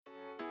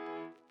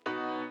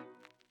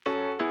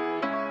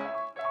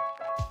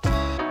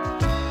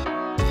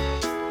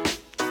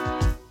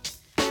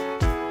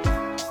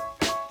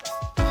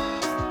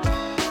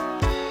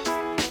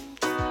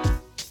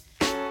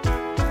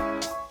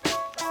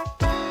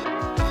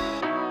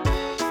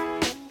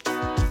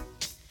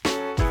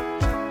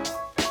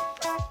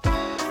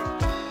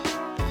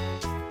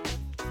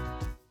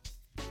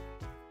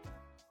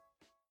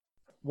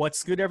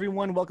What's good,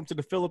 everyone? Welcome to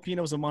the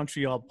Filipinos of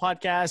Montreal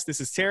podcast.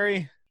 This is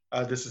Terry.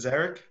 This is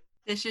Eric.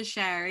 This is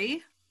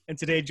Sherry. And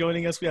today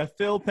joining us, we have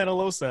Phil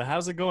Penalosa.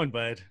 How's it going,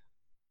 bud?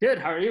 Good.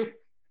 How are you?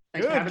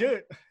 Thanks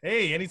good.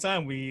 Hey,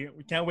 anytime. We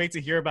can't wait to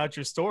hear about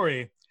your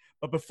story.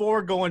 But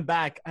before going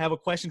back, I have a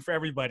question for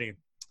everybody.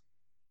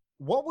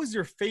 What was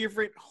your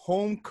favorite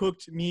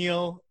home-cooked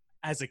meal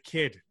as a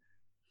kid?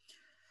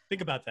 Think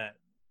about that.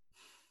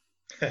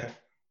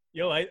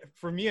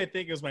 For me, I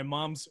think it was my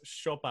mom's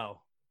siopao.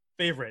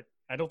 Favorite.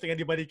 I don't think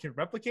anybody can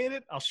replicate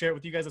it. I'll share it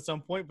with you guys at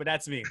some point, but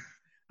that's me.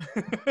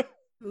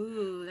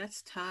 Ooh,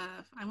 that's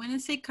tough. I'm going to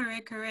say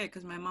correct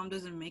because my mom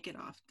doesn't make it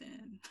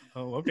often.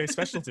 Oh, okay.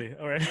 Specialty.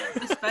 All right.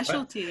 A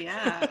specialty,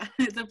 yeah.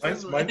 It's a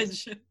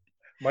privilege.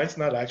 Mine's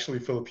not actually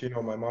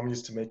Filipino. My mom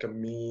used to make a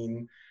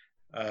mean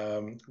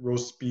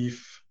roast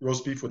beef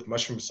with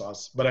mushroom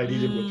sauce, but I'd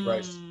eat it with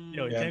rice.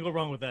 You can't go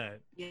wrong with that.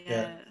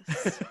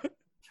 Yes.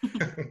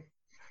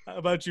 How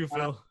about you,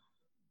 Phil?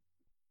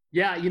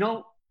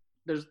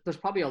 There's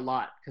probably a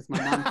lot because my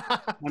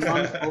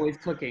mom's always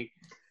cooking.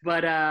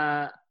 But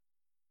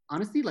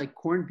honestly, like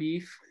corned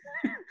beef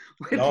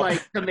with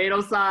like tomato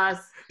sauce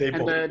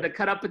and the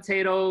cut up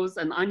potatoes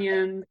and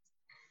onions.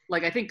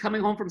 Like I think coming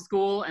home from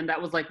school, and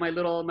that was like my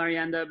little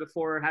merienda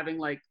before having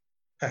like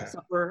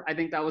supper. I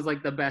think that was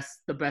like the best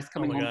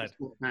coming home from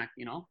school snack,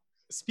 you know?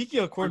 Speaking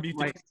of corned beef,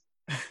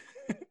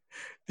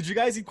 did you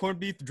guys eat corned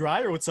beef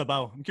dry or with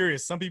sabaw? I'm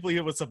curious. Some people eat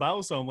it with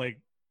sabaw, so I'm like.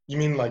 You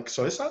mean like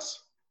soy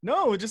sauce?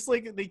 No, just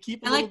like they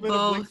keep a little bit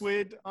of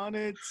liquid on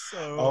it,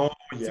 so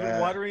it's a bit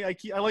watery.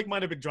 I like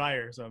mine a bit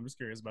drier, so I'm just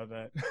curious about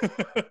that.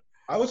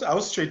 I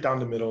was straight down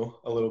the middle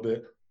a little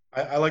bit.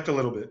 I liked a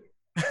little bit.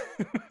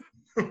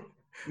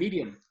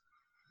 Medium.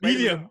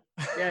 Medium.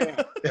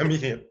 Yeah,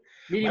 medium.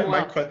 Medium.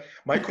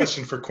 My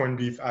question for corned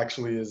beef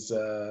actually is: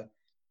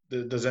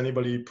 does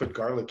anybody put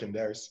garlic in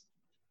theirs?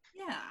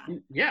 Yeah.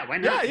 Yeah. Why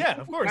not? Yeah.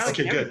 Of course.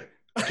 Okay, good.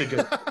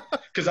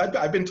 Because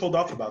I've been told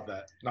off about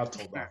that. Not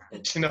told off.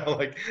 You know,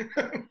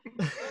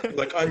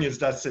 like onions.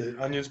 That's it.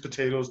 Onions,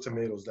 potatoes,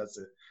 tomatoes. That's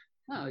it.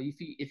 Oh,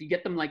 if you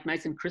get them like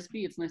nice and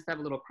crispy, it's nice to have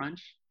a little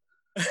crunch.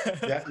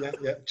 Yeah.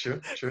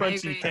 True.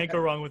 Crunchy. Can't go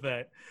wrong with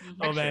that.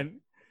 Mm-hmm. Oh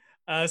man.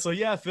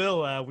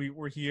 Phil,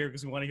 we're here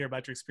because we want to hear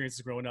about your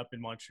experiences growing up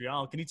in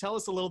Montreal. Can you tell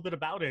us a little bit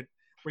about it?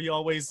 Were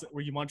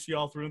you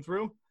Montreal through and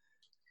through?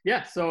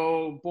 Yeah.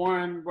 So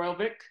born Royal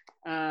Vic.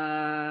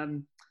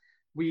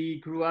 We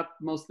grew up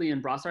mostly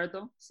in Brossard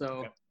though.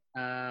 So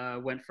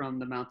went from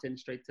the mountain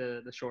straight to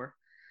the shore.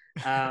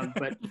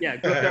 But yeah,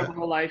 grew up there my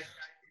whole life.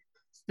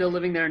 Still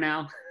living there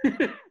now.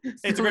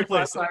 It's a great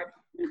place.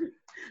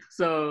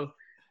 So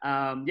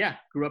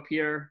grew up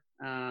here.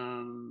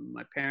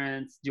 My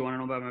parents, do you want to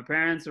know about my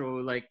parents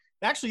or like?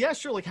 Actually, yeah,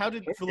 sure. Like how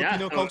did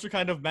Filipino culture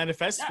kind of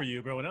manifest for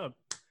you growing up?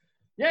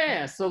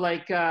 Yeah. So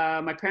like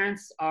my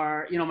parents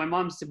are, my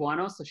mom's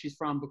Cebuano, so she's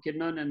from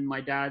Bukidnon, and my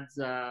dad's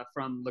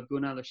from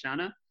Laguna,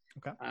 Luciana.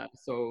 Okay.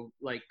 So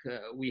like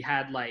we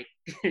had like,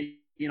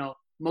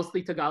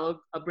 mostly Tagalog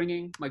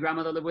upbringing. My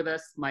grandmother lived with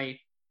us. I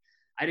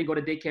didn't go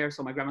to daycare,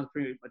 so my grandmother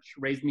pretty much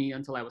raised me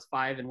until I was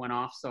 5 and went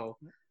off. So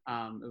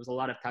it was a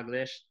lot of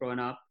Taglish growing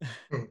up.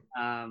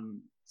 I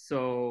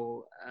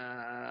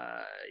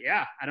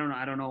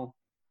don't know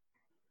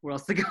where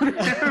else to go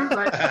there,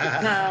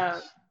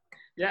 but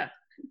yeah.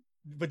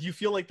 But do you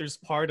feel like there's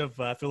part of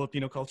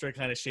Filipino culture that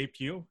kind of shaped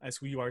you as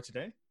who you are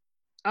today?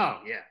 Oh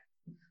yeah.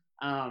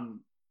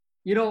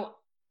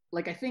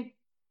 Like I think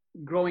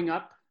growing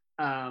up,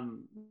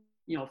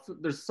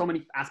 there's so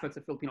many aspects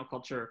of Filipino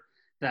culture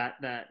that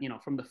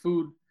from the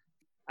food.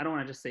 I don't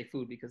want to just say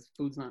food because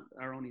food's not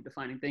our only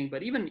defining thing,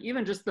 but even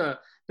just the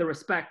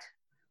respect.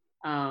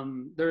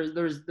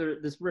 There's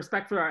this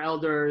respect for our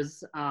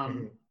elders.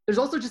 There's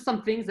also just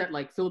some things that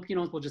like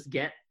Filipinos will just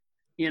get,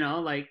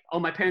 like, oh,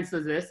 my parents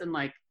does this, and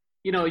like,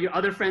 your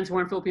other friends who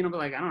aren't Filipino, but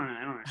like, I don't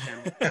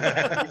understand.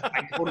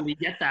 I totally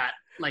get that.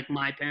 Like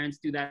my parents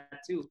do that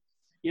too,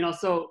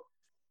 So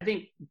I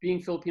think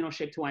being Filipino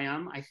shaped who I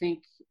am. I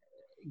think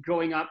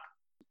growing up,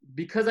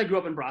 because I grew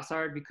up in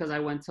Brossard, because I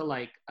went to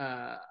like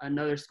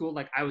another school,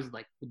 like I was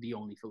like the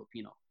only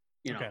Filipino,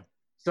 Okay.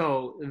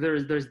 So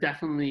there's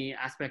definitely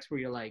aspects where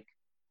you're like,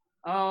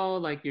 oh,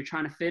 like you're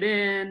trying to fit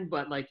in,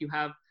 but like you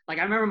have, like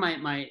I remember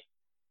my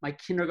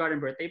kindergarten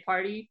birthday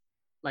party,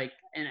 like,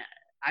 and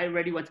I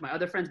already went to my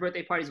other friends'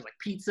 birthday parties with like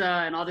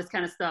pizza and all this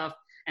kind of stuff.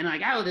 And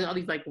like, there's all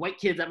these like white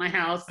kids at my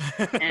house,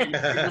 and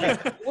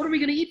like, what are we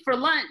gonna eat for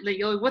lunch?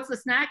 Like, what's the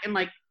snack? And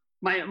like,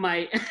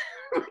 my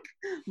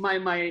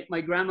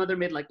grandmother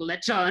made like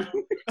lechon,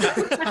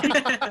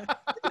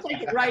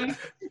 like rice,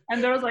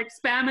 and there was like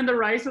spam in the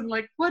rice, and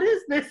like, what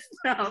is this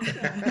stuff?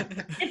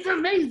 It's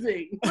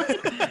amazing.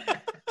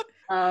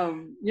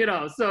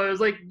 So it was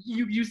like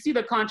you see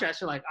the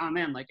contrast. You're like, oh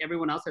man, like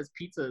everyone else has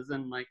pizzas,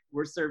 and like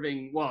we're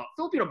serving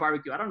Filipino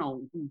barbecue. I don't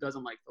know who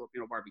doesn't like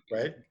Filipino barbecue,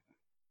 right?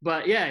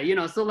 But yeah,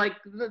 so like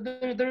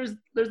there's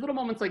little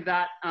moments like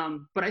that.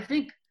 But I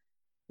think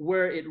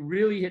where it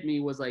really hit me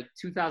was like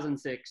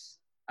 2006.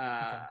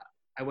 I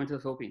went to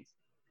the Philippines,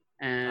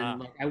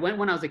 and like I went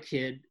when I was a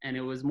kid, and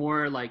it was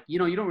more like, you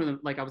don't really,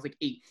 like I was like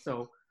 8,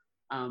 so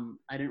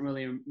I didn't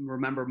really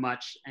remember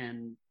much.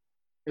 And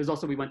it was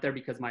also, we went there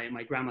because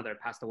my grandmother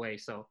passed away.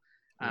 So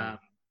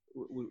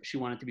she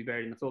wanted to be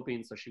buried in the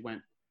Philippines. So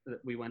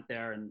we went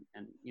there and,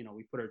 you know,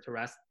 we put her to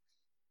rest.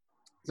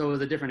 So it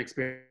was a different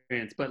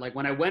experience. But like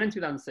when I went in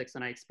 2006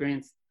 and I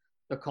experienced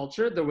the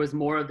culture, there was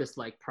more of this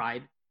like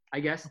pride, I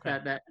guess,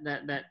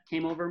 that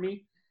came over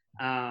me.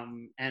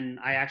 And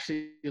I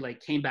actually like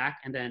came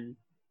back, and then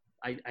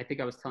I think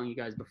I was telling you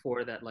guys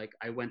before that like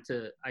I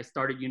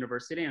started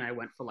university and I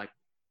went for like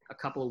a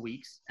couple of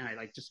weeks and I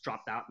like just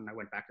dropped out and I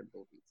went back to the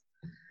Philippines.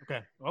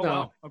 Okay. Oh,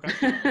 wow.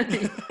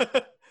 Okay.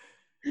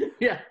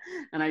 Yeah.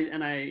 And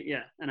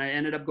I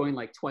ended up going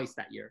like twice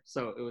that year.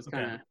 So it was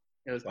kind of,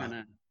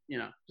 you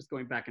know, just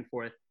going back and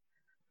forth.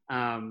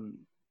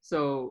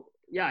 So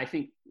yeah, I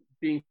think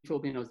being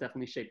Filipino has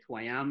definitely shaped who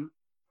I am,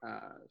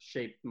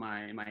 shaped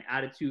my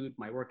attitude,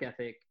 my work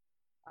ethic.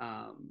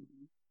 I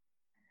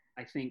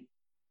think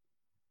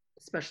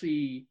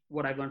especially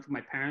what I've learned from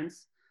my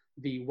parents,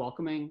 the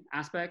welcoming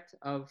aspect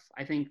of,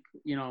 I think,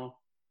 you know,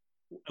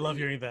 I love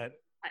hearing that.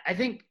 I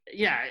think,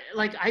 yeah,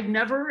 like I've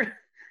never,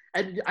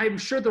 and I'm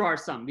sure there are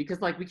some,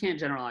 because like we can't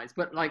generalize,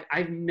 but like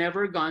I've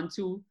never gone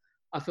to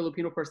a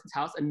Filipino person's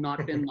house and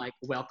not been like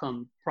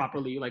welcomed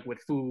properly, like with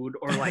food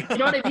or like, you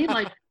know what I mean?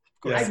 Like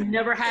I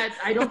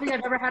don't think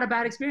I've ever had a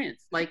bad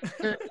experience. Like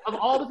of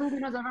all the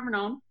Filipinos I've ever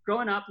known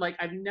growing up, like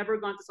I've never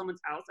gone to someone's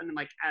house and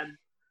like had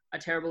a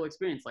terrible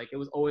experience. Like it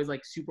was always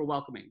like super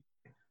welcoming.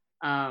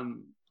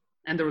 And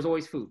there was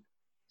always food.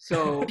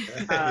 So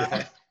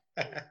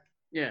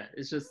yeah,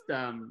 it's just,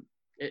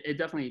 it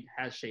definitely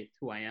has shaped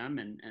who I am,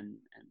 and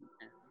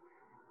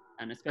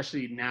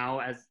especially now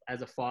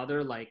as a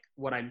father, like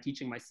what I'm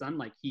teaching my son,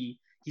 like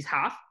he's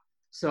half,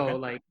 so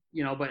like,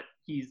 you know, but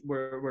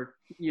we're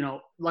you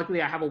know,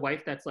 luckily I have a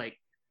wife that's like,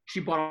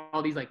 she bought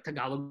all these like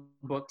Tagalog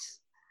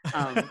books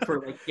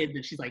for like kids,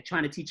 and she's like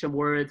trying to teach them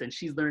words, and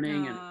she's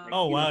learning. And like,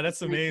 oh wow, know,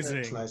 that's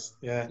amazing. That's nice.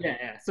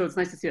 Yeah. So it's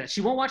nice to see that.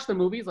 She won't watch the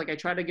movies. Like I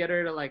try to get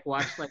her to like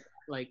watch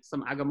like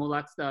some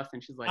Agamulak stuff,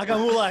 and she's like,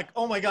 Agamulak,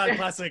 oh my god,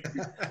 classic.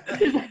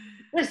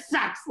 This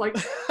sucks. Like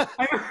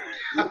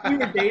we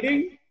were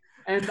dating,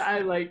 and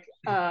I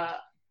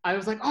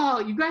was like, oh,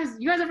 you guys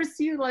ever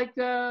see like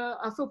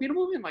a Filipino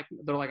movie? And like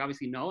they're like,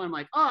 obviously no. I'm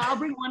like, oh, I'll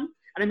bring one.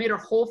 And I made her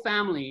whole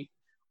family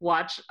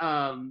watch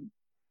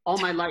All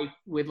My Life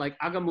with like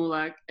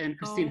Agamulak and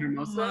Christine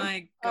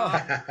Hermosa. Oh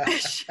my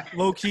gosh.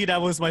 Low key,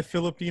 that was my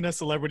Filipina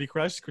celebrity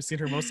crush, Christine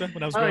Hermosa,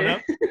 when I was growing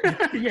up.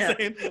 Yeah.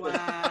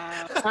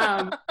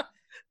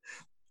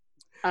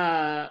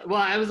 Wow.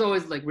 Well, I was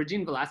always like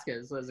Regine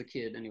Velasquez as a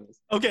kid, anyways.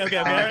 Okay.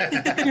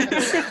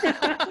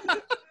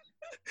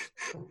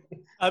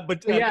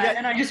 But yeah,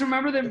 and I just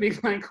remember them being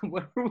like,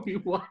 "What are we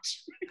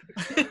watching?"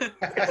 Like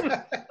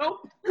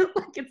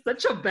it's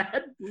such a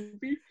bad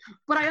movie,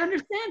 but I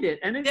understand it,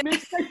 and it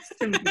makes sense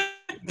to me.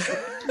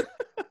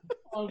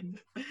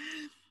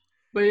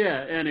 But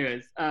yeah,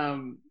 anyways,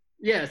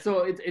 yeah.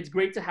 So it's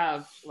great to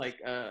have like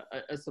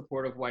a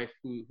supportive wife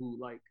who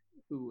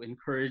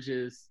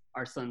encourages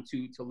our son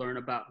to learn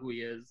about who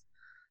he is.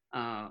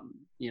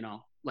 You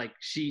know, like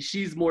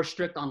she's more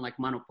strict on like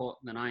manopo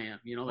than I am.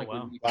 You know, like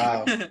wow.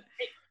 Hey,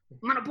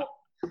 manopo.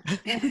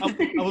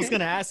 I was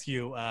gonna ask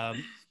you,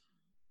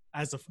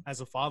 as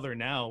a father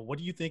now, what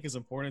do you think is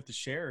important to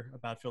share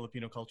about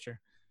Filipino culture?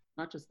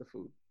 Not just the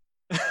food.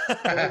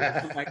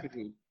 Back to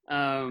food.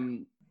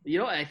 You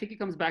know, I think it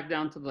comes back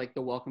down to like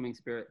the welcoming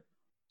spirit.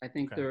 I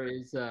think there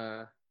is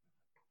there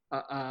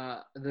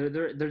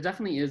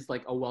definitely is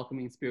like a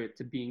welcoming spirit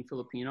to being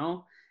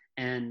Filipino,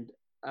 and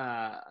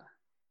I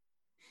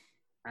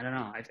don't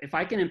know if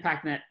I can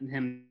impact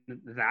him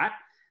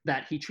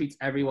that he treats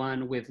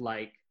everyone with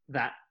like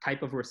that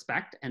type of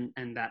respect and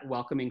that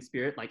welcoming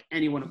spirit, like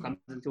anyone who comes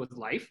into his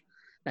life,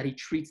 that he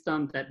treats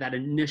them that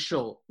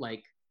initial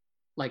like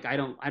I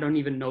don't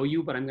even know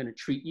you, but I'm going to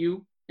treat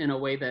you in a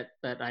way that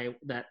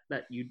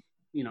you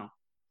know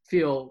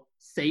feel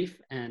safe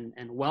and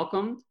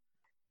welcomed.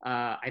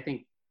 I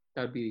think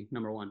that would be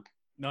number one.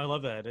 No, I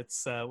love that.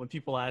 It's when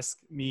people ask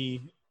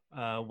me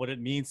what it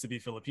means to be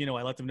Filipino,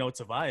 I let them know it's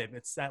a vibe.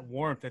 It's that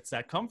warmth, it's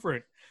that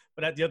comfort.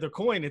 But at the other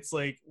coin, it's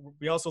like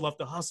we also love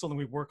to hustle and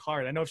we work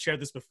hard. I know I've shared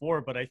this before,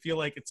 but I feel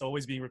like it's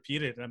always being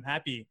repeated, and I'm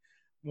happy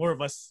more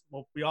of us,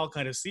 well, we all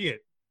kind of see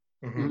it.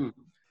 Mm-hmm.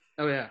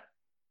 Oh yeah.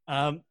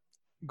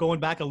 Going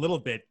back a little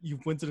bit,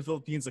 you went to the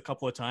Philippines a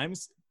couple of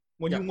times.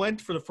 When you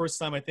went for the first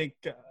time, I think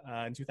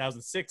in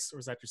 2006, or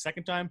was that your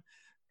second time?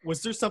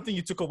 Was there something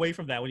you took away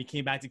from that when you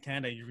came back to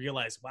Canada? You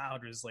realized, wow,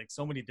 there's like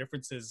so many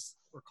differences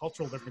or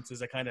cultural differences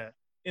that kind of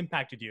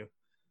impacted you.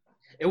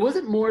 It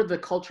wasn't more the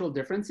cultural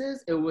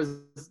differences. It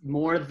was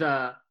more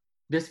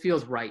this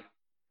feels right.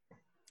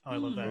 Oh, I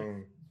love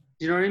that.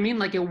 You know what I mean?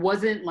 Like, it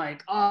wasn't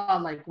like, oh,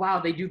 like, wow,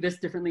 they do this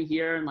differently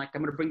here, and like,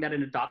 I'm going to bring that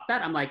and adopt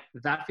that. I'm like,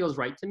 that feels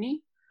right to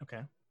me.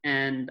 Okay.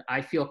 And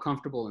I feel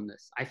comfortable in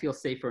this. I feel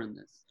safer in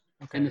this.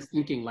 Okay. And this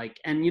thinking, like,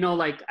 and, you know,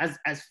 like,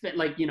 as fit,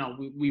 like, you know,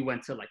 we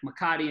went to like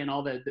Makati and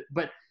all that,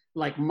 but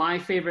like my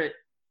favorite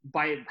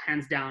by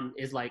hands down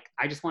is like,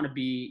 I just want to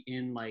be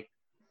in like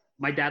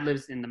my dad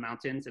lives in the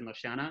mountains in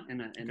Luciana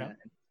in a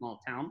small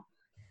town.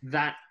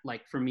 That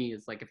like for me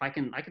is like if I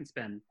can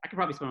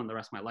probably spend on the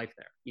rest of my life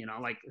there. You know,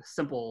 like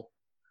simple,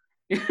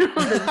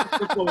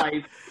 simple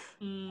life.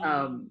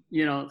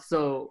 You know,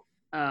 so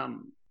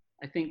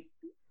I think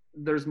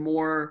there's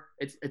more.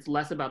 It's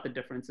less about the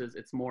differences.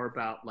 It's more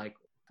about like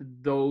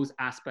those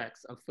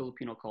aspects of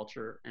Filipino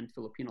culture and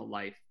Filipino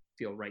life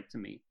feel right to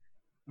me.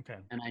 Okay.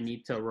 And I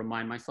need to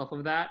remind myself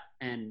of that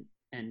and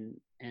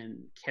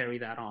carry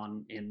that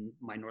on in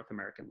my North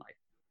American life.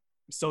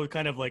 So it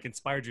kind of like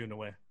inspired you in a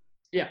way.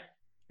 Yeah.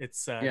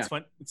 It's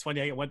fun. It's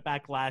funny. I went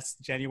back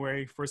last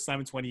January, first time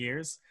in 20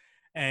 years.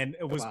 And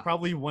it was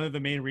probably one of the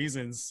main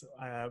reasons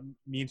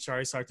me and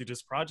Shari started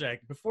this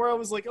project. Before I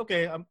was like,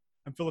 okay, I'm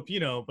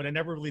Filipino, but I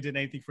never really did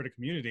anything for the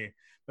community.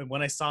 But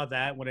when I saw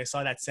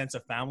that sense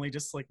of family,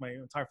 just like my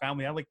entire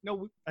family, I'm like,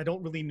 no, I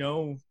don't really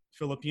know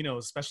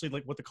Filipinos, especially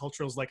like what the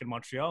culture is like in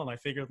Montreal. And I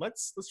figured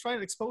let's try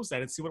and expose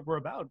that and see what we're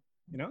about,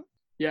 you know?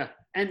 Yeah.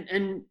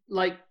 And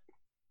like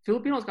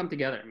Filipinos come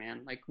together,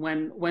 man. Like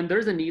when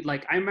there's a need,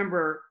 like I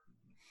remember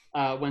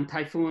when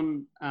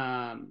Typhoon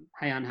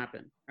Haiyan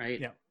happened,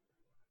 right?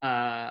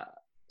 Yeah.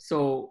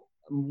 So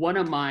one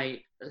of my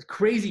this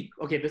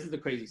is a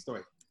crazy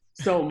story.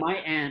 So my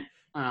aunt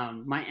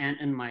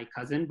and my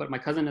cousin, but my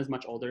cousin is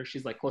much older.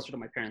 She's like closer to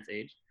my parents'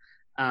 age.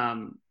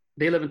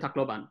 They live in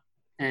Tacloban,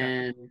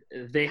 and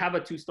they have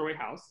a 2-story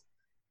house.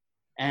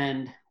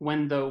 And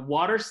when the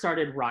water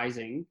started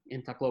rising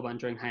in Tacloban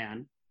during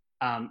Haiyan,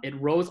 it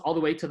rose all the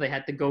way till they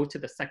had to go to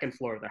the 2nd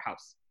floor of their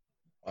house.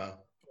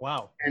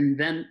 Wow. And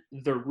then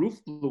the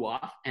roof blew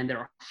off, and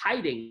they're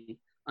hiding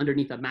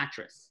underneath a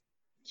mattress.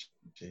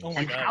 Oh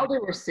my and God. How they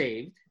were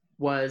saved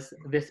was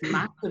this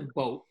massive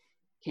boat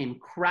came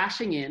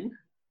crashing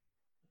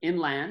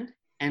inland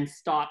and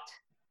stopped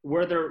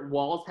where their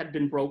walls had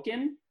been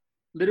broken,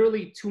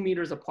 literally 2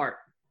 meters apart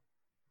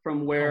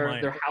from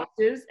where their house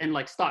is, and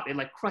like stopped. It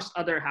like crushed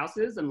other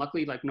houses, and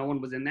luckily like no one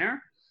was in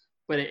there,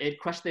 but it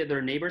crushed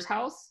their neighbor's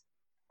house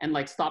and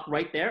like stopped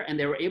right there, and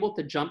they were able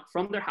to jump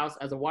from their house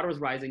as the water was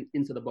rising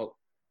into the boat.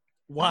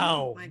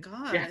 Wow. Oh my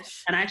gosh. Yeah.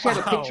 And I actually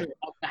had a picture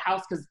of the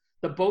house because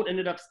the boat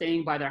ended up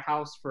staying by their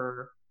house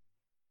for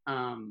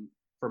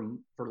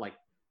like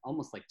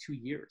almost like 2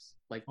 years.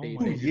 Like they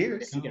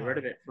didn't get rid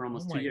of it for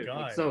almost 2 years.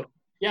 Like, so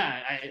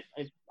yeah,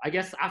 I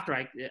guess after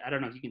I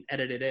don't know if you can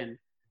edit it in.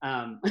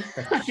 I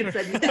can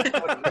send you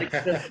like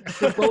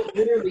the boat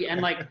literally,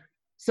 and like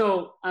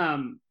so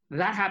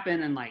that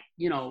happened, and like,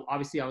 you know,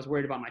 obviously I was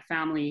worried about my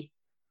family,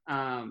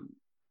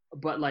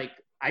 but like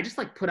I just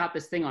like put out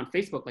this thing on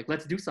Facebook, like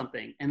let's do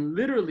something, and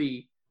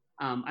literally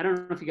I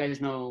don't know if you guys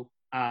know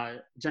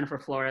Jennifer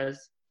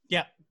Flores.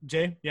 Yeah,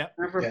 Jay. Yeah.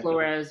 Jennifer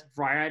Flores,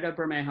 Vraida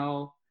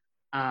Bermejo,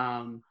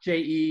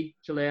 J.E.,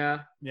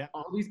 Jalea. Yeah.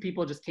 All these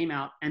people just came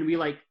out, and we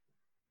like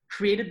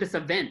created this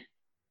event.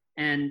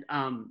 And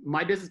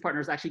my business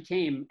partners actually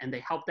came, and they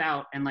helped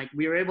out, and like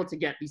we were able to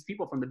get these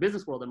people from the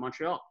business world in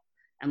Montreal,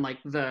 and like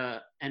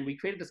and we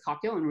created this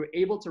cocktail, and we were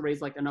able to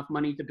raise like enough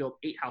money to build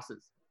 8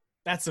 houses.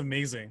 That's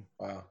amazing.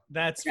 Wow.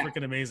 That's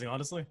freaking amazing,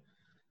 honestly.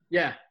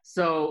 Yeah.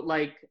 So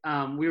like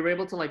we were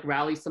able to like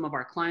rally some of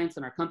our clients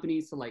and our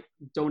companies to like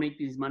donate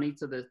these money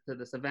to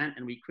this event,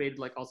 and we created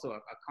like also a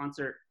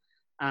concert.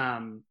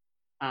 And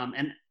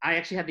I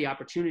actually had the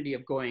opportunity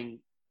of going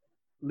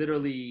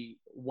literally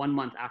 1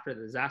 month after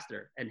the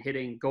disaster and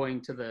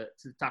going to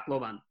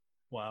Tacloban.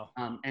 Wow.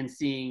 And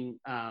seeing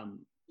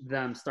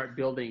them start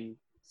building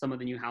some of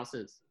the new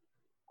houses.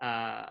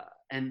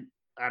 And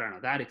I don't know,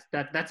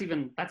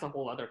 that's a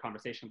whole other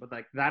conversation, but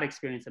like that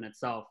experience in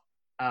itself,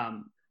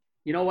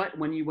 you know what,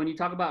 when you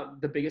talk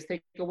about the biggest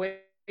takeaway,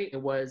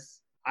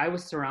 I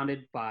was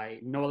surrounded by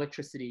no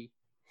electricity.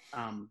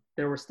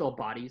 There were still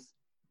bodies.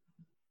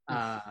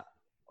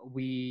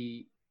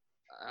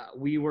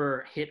 We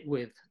were hit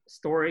with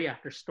story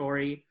after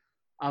story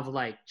of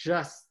like,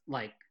 just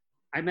like,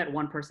 I met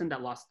one person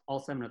that lost all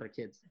 7 of their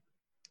kids.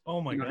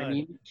 Oh my God. What I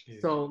mean?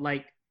 So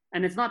like,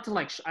 and it's not to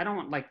like, I don't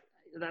want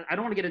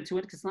to get into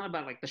it because it's not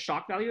about like the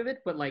shock value of it,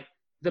 but like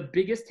the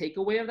biggest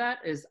takeaway of that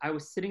is I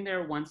was sitting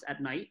there once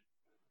at night,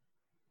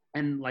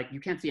 and like, you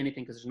can't see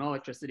anything because there's no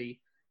electricity.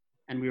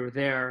 And we were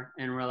there,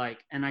 and we're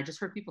like, and I just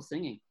heard people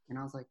singing, and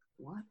I was like,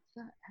 what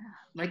the hell?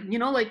 Like, you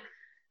know, like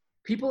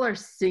people are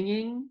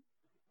singing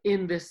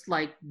in this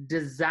like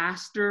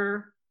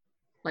disaster,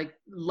 like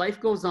life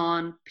goes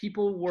on.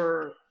 People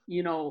were,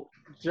 you know,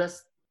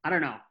 just, I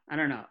don't know.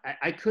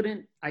 I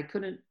couldn't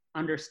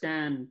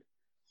understand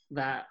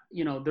that,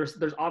 you know, there's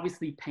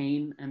obviously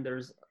pain, and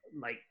there's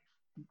like,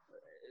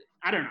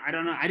 I don't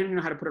know. I didn't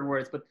know how to put it in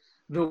words, but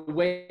the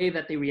way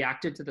that they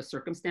reacted to the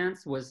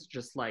circumstance was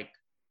just like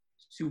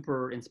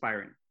super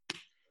inspiring.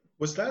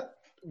 Was that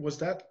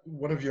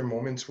one of your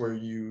moments where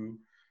you,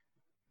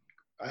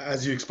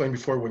 as you explained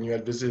before, when you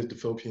had visited the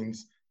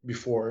Philippines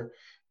before,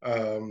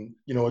 you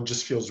know, it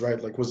just feels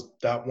right. Like, was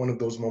that one of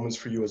those moments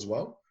for you as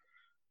well?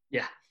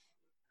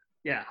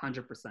 Yeah,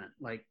 100%.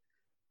 Like,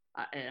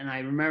 and I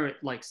remember it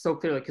like so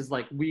clearly because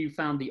like we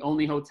found the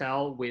only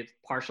hotel with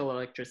partial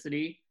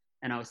electricity,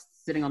 and I was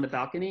sitting on the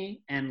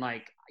balcony, and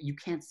like, you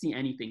can't see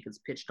anything because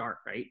it's pitch dark,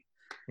 right?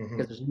 Mhm.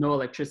 Because there's no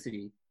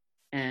electricity.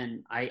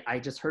 And I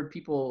just heard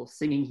people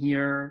singing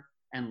here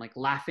and like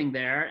laughing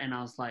there. And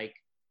I was like,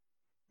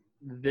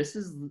 this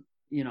is,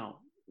 you know,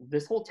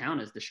 this whole town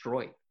is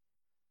destroyed.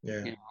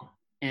 Yeah. You know?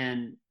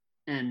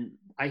 And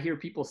I hear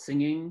people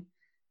singing,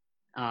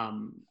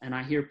 and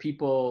I hear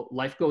people,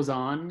 life goes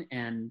on,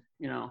 and,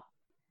 you know,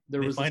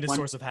 there They was find this a one,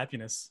 source of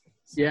happiness.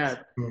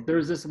 yeah, Mhm. there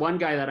was this one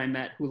guy that I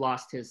met who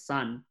lost his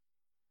son.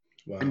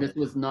 Wow. And this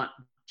was not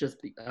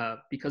just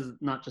because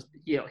not just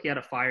he had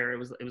a fire. It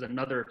was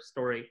another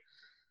story,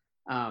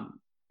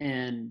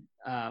 and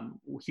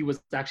he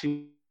was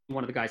actually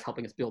one of the guys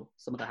helping us build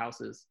some of the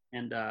houses,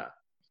 and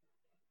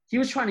he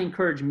was trying to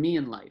encourage me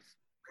in life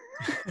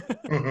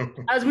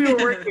as we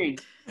were working.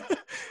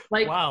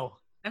 Like, Wow.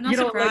 I'm not you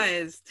know, like,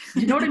 surprised.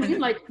 you know what I mean?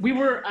 Like we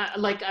were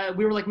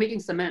making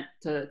cement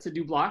to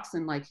do blocks,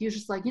 and like he was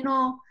just like, you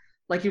know,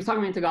 like he was talking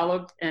to me in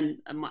Tagalog, and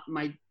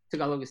my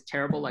Tagalog is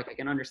terrible. Like I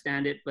can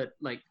understand it, but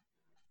like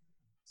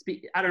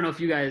I don't know if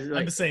you guys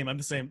like. I'm the same. I'm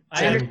the same.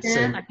 I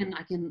understand.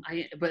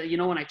 But you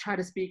know, when I try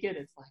to speak it,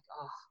 it's like,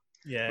 oh,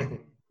 Yeah.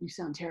 you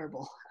sound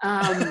terrible.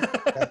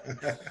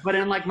 But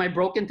in like my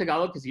broken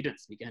Tagalog, because you didn't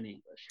speak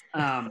any English.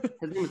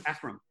 His name was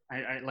Ephraim.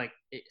 I like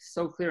it's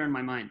so clear in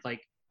my mind.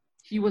 Like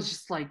he was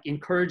just like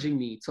encouraging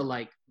me to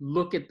like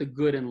look at the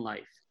good in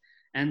life,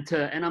 and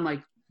I'm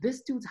like,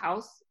 this dude's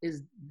house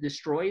is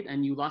destroyed,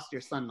 and you lost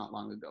your son not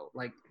long ago.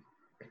 Like,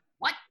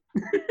 what?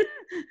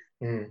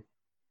 Mm.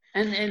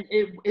 And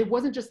it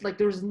wasn't just like,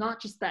 there was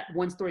not just that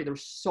one story. There were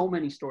so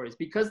many stories,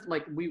 because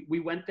like we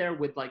went there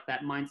with like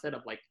that mindset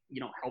of like,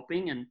 you know,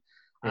 helping, and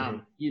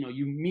you know,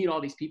 you meet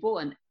all these people,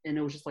 and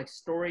it was just like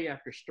story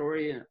after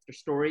story after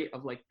story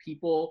of like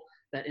people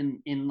that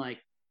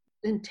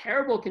in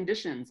terrible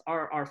conditions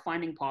are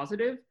finding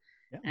positive.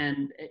 Yeah.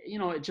 And you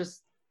know, it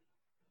just,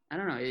 I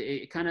don't know,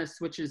 it kind of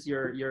switches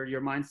your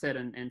mindset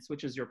and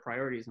switches your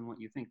priorities and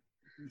what you think.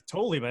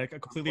 Totally, man. I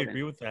completely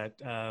agree with that.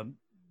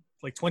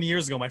 Like 20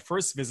 years ago, my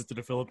first visit to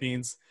the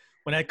Philippines,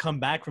 when I come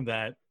back from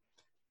that,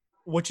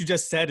 what you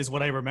just said is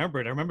what I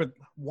remembered. I remembered,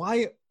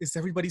 why is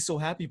everybody so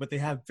happy, but they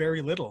have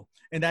very little?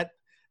 And that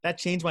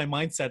changed my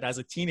mindset as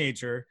a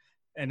teenager,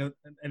 and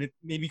it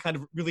made me kind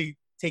of really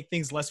take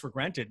things less for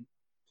granted.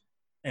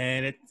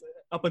 And it,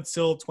 up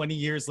until 20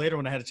 years later,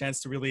 when I had a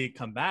chance to really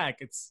come back,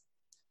 it's,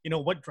 you know,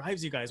 what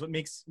drives you guys? What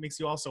makes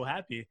you all so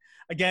happy?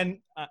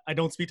 Again, I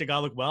don't speak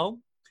Tagalog well,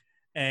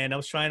 and I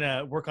was trying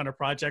to work on a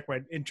project where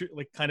I'd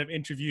kind of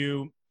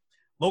interview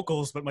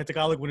locals, but my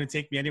Tagalog wouldn't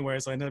take me anywhere,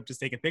 so I ended up just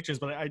taking pictures.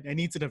 But I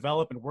need to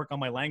develop and work on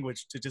my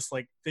language to just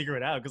like figure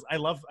it out, because I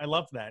love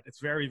that. It's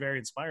very, very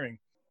inspiring.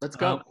 Let's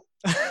go.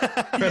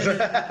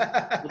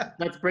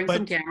 Let's bring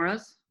some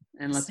cameras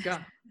and let's go.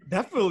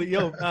 Definitely.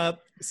 Yo,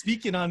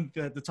 speaking on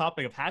the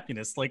topic of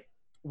happiness, like,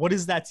 what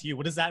is that to you?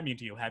 What does that mean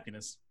to you,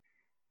 happiness?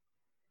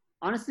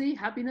 Honestly,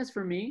 happiness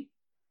for me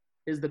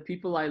is the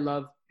people I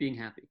love being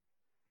happy.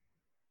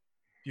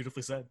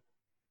 Beautifully said.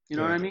 You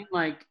know what I mean?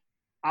 Like,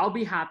 I'll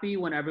be happy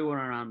when everyone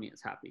around me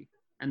is happy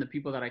and the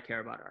people that I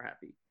care about are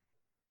happy.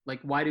 Like,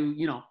 why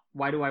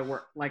do I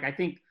work? Like, I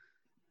think,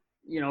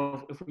 you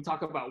know, if we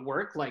talk about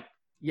work, like,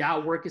 yeah,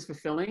 work is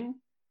fulfilling,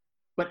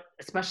 but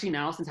especially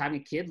now since having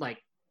a kid, like,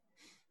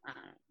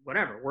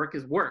 whatever, work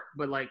is work,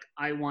 but like,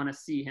 I want to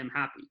see him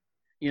happy,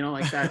 you know,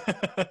 like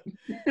that.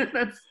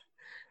 That's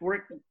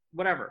work,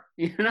 whatever,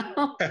 you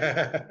know?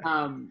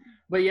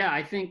 But yeah,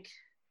 I think,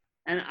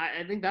 and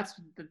I think that's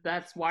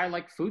why I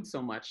like food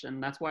so much,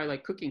 and that's why I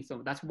like cooking so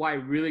much. That's why I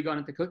really got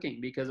into cooking,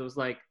 because it was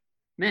like,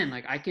 man,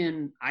 like I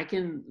can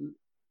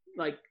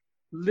like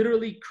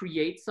literally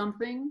create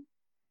something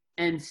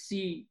and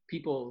see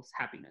people's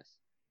happiness,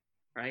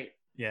 right?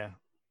 Yeah.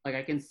 Like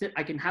I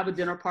can have a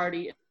dinner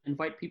party,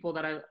 invite people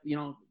that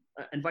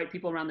invite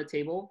people around the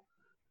table,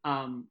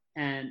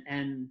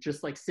 and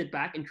just like sit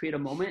back and create a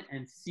moment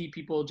and see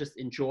people just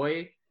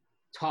enjoy,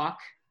 talk,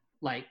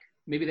 like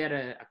maybe they had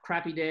a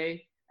crappy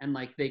day, and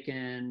like they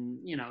can,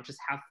 you know, just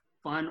have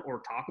fun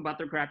or talk about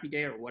their crappy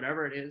day or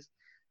whatever it is.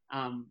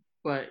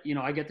 But, you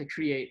know, I get to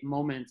create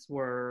moments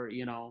where,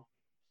 you know,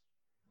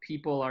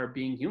 people are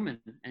being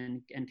human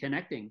and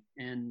connecting.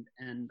 And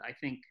I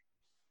think,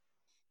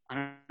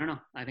 I don't know.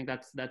 I think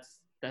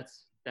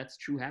that's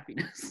true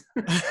happiness.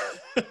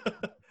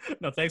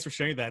 No, thanks for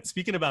sharing that.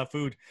 Speaking about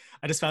food,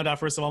 I just found out,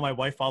 first of all, my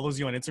wife follows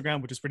you on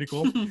Instagram, which is pretty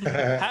cool.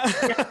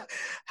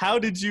 How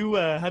did you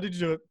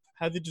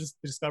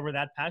discover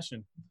that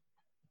passion?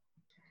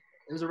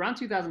 It was around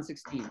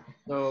 2016.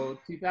 So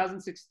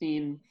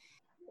 2016,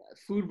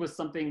 food was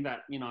something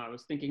that, you know, I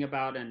was thinking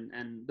about,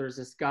 and there's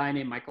this guy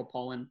named Michael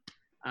Pollan.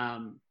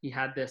 He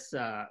had this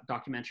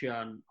documentary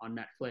on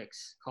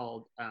Netflix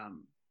called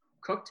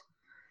Cooked,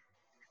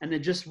 and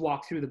then just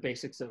walk through the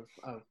basics of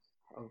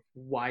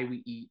why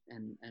we eat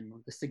and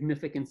the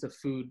significance of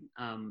food.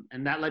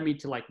 And that led me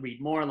to like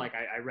read more. Like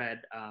I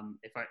read,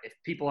 if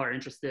people are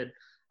interested,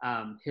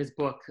 his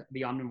book,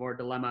 The Omnivore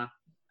Dilemma,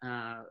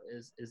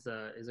 is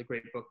a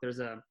great book. There's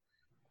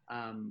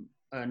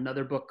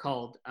another book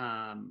called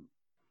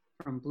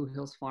from Blue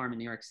Hills Farm in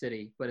New York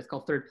City, but it's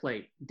called Third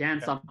Plate. Dan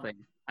Yeah. something.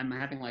 I'm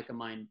having like a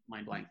mind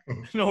blank.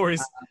 No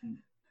worries.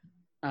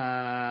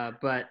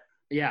 But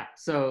yeah,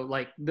 so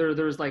like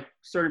there's like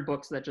certain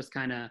books that just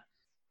kind of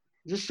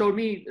just showed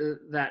me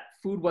that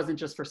food wasn't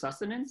just for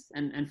sustenance,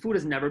 and food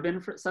has never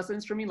been for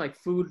sustenance for me. Like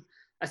food,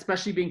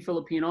 especially being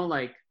Filipino,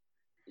 like,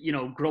 you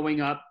know,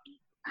 growing up,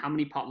 how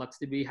many potlucks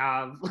did we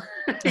have?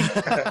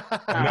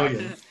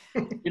 Millions.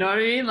 You know what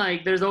I mean?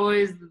 Like there's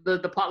always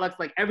the potlucks,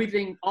 like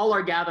everything, all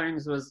our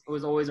gatherings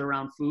was always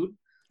around food.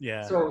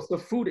 Yeah. So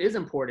food is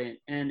important,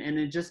 and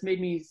it just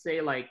made me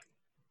say, like,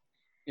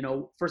 you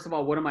know, first of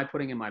all, what am I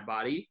putting in my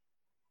body?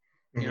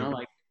 You know,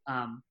 like,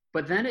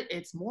 but then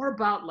it's more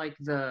about like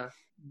the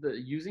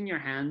using your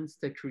hands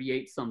to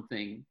create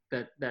something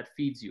that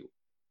feeds you,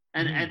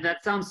 and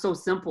that sounds so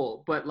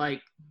simple, but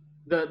like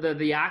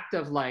the act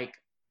of like,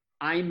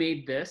 I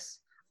made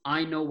this,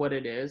 I know what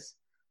it is,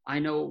 I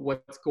know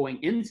what's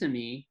going into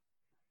me,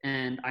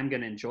 and I'm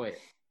gonna enjoy it,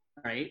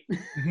 right?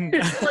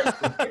 It's like,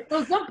 it's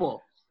so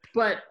simple,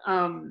 but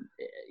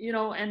you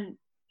know, and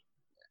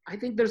I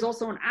think there's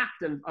also an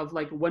act of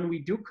like when we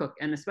do cook,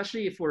 and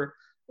especially if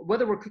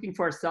whether we're cooking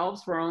for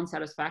ourselves, for our own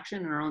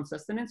satisfaction and our own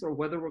sustenance, or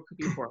whether we're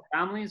cooking for our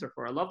families or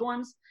for our loved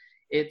ones,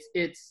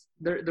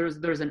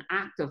 there's an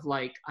act of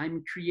like,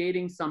 I'm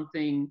creating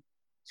something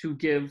to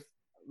give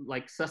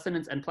like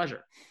sustenance and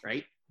pleasure,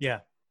 right? Yeah.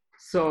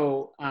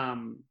 So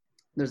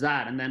there's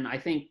that. And then I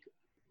think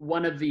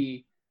one of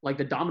the like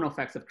the domino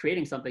effects of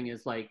creating something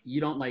is like,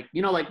 you don't like,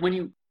 you know, like when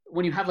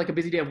you have like a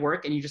busy day of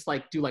work and you just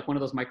like do like one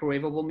of those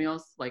microwavable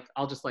meals, like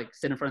I'll just like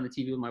sit in front of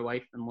the TV with my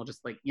wife and we'll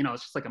just like, you know,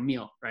 it's just like a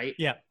meal, right?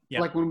 Yeah. Yeah.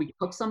 Like when we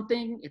cook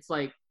something, it's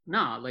like,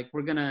 nah, like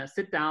we're gonna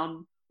sit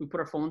down, we put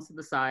our phones to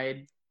the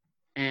side,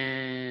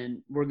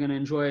 and we're gonna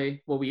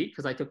enjoy what we eat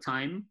because I took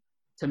time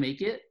to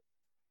make it.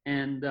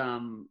 And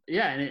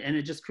yeah, and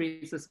it just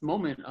creates this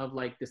moment of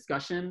like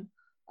discussion,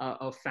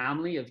 of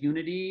family, of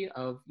unity,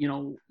 of you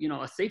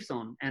know a safe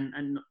zone.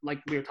 And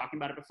like we were talking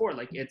about it before,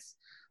 like it's,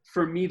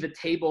 for me, the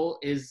table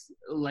is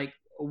like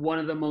one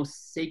of the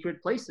most sacred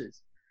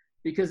places,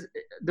 because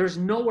there's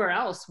nowhere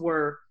else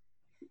where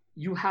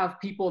you have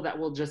people that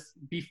will just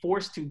be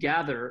forced to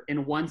gather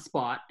in one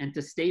spot and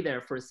to stay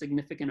there for a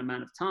significant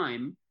amount of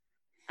time.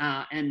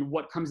 And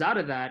what comes out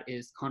of that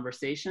is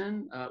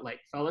conversation, like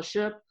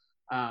fellowship,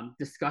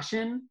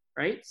 discussion,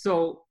 right?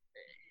 So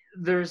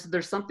there's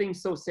something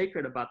so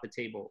sacred about the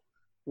table,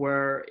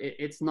 where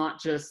it's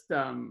not just,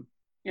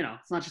 you know,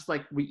 it's not just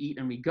like we eat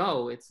and we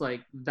go. It's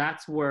like,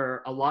 that's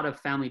where a lot of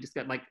family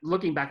discuss, like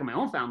looking back at my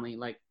own family,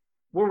 like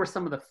where were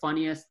some of the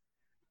funniest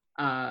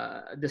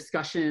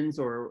discussions,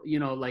 or, you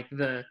know, like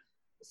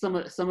some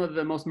of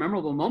the most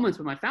memorable moments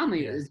with my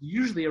family is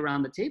usually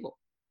around the table.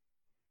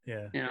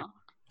 Yeah. You know?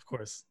 Of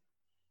course.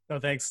 No,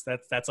 thanks.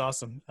 That's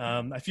awesome.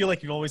 I feel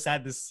like you've always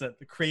had this the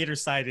creator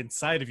side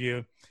inside of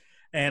you,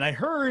 and I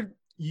heard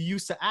you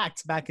used to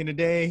act back in the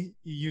day.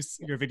 You're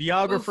a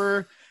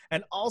videographer,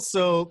 and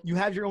also you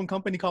have your own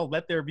company called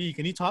Let There Be.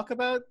 Can you talk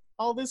about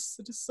all this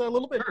just a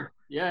little bit? Sure.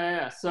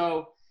 Yeah.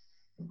 So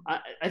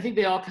I think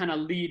they all kind of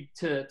lead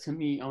to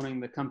me owning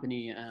the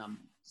company.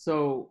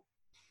 So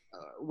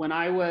when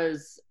I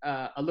was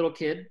a little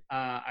kid,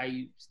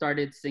 I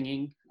started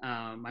singing.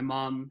 My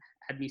mom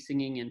had me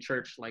singing in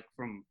church like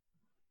from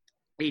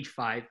age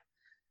 5.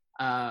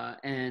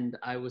 And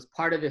I was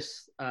part of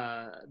this,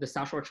 the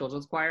South Shore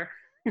Children's Choir.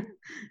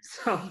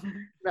 So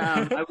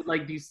I would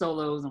like do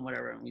solos and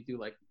whatever, and we do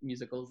like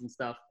musicals and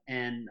stuff.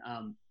 And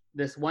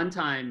this one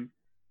time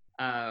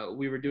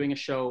we were doing a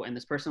show, and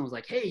this person was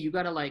like, hey, you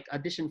gotta like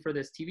audition for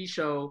this TV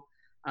show,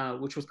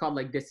 which was called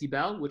like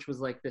Decibel, which was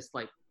like this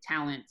like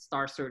talent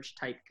star search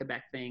type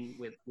Quebec thing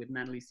with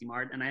Natalie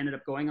Simard. And I ended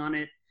up going on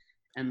it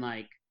and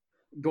like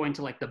going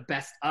to like the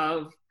best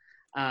of,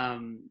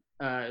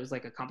 it was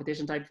like a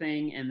competition type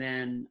thing. And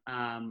then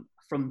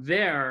from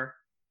there,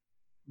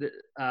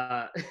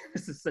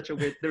 this is such a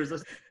weird, there was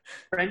this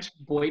French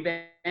boy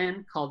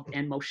band called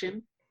En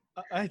Motion.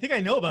 I think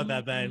I know about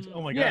that band.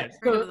 Oh my Yeah,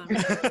 God.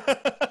 so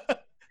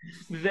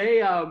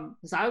they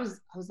so I was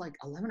like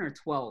 11 or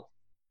 12,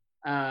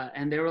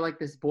 and they were like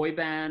this boy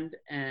band,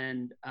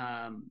 and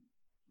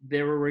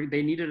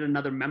they needed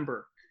another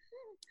member.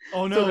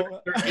 Oh no.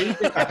 So their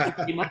agent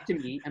actually came up to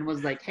me and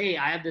was like, hey,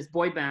 I have this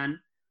boy band,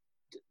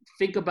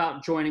 think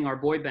about joining our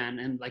boy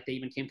band. And like they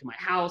even came to my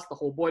house, the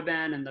whole boy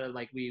band, and they're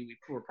like, we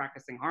were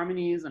practicing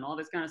harmonies and all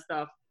this kind of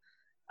stuff.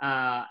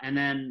 And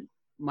then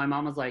my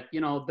mom was like,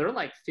 you know, they're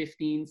like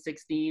 15,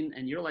 16,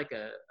 and you're like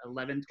a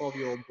 11,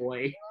 12-year-old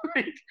boy.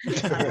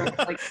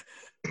 Like,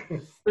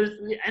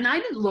 and I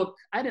didn't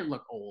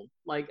look old.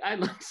 Like I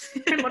looked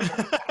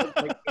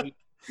like 8.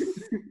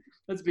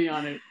 Let's be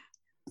honest.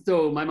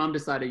 So my mom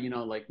decided, you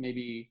know, like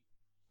maybe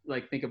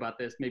like think about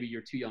this, maybe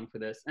you're too young for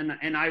this.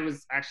 And I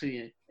was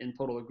actually in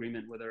total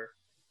agreement with her.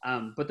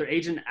 But their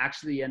agent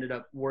actually ended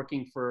up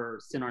working for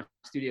Cinar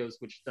Studios,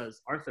 which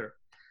does Arthur.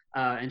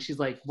 And she's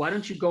like, why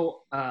don't you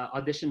go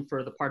audition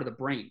for the part of the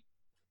brain?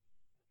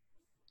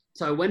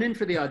 So I went in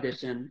for the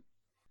audition,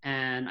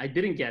 and I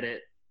didn't get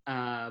it.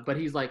 But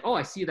he's like, oh,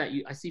 I see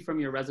from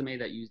your resume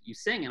that you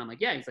sing. And I'm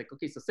like, yeah. He's like,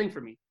 okay, so sing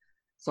for me.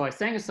 So I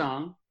sang a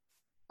song.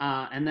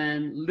 And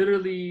then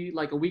literally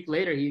like a week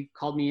later, he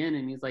called me in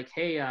and he's like,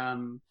 hey,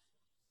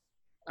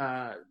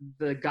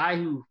 the guy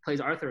who plays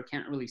Arthur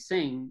can't really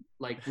sing.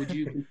 Like, would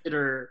you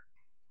consider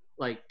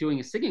like doing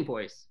a singing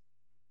voice?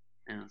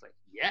 And I was like,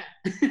 yeah.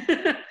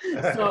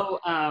 So,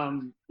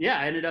 yeah,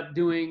 I ended up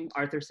doing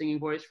Arthur's singing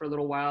voice for a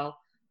little while.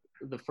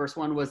 The first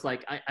one was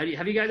like,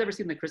 have you guys ever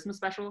seen the Christmas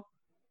special?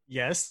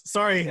 Yes.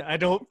 Sorry, I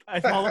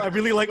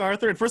really like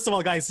Arthur. And first of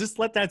all, guys, just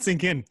let that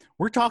sink in.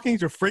 We're talking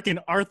to freaking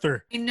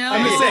Arthur. I know.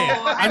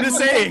 I'm just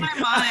saying.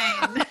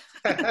 My mind.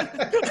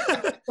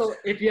 So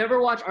if you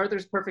ever watch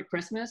Arthur's Perfect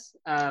Christmas,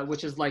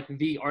 which is like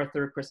the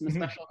Arthur Christmas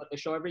special that they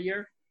show every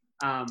year,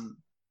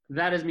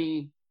 that is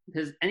me.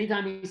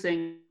 Anytime he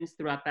sings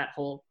throughout that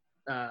whole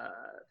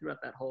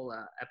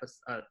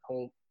episode.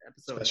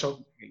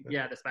 Special?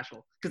 Yeah, the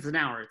special. Because it's an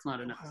hour. It's not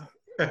an episode.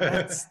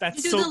 That's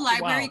You do so the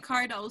library wow.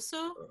 card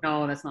also?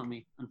 No, that's not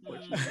me,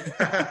 unfortunately.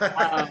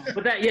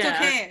 But that,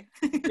 yeah.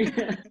 It's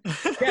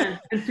okay. Yeah,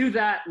 and through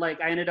that,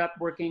 like I ended up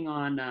working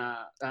on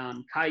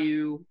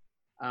Caillou,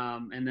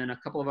 and then a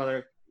couple of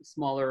other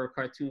smaller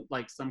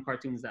some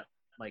cartoons that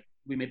like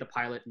we made the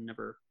pilot and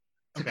never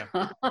took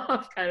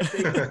off kind of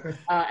thing.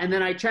 And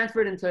then I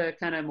transferred into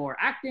kind of more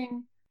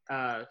acting.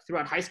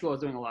 Throughout high school, I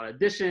was doing a lot of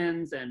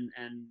auditions and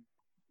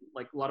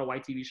like a lot of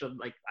YTV shows.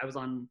 Like I was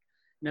on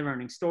Never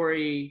Ending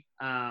Story.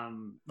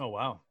 Oh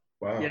wow!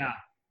 Wow. Yeah.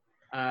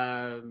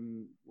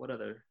 What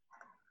other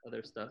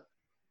stuff?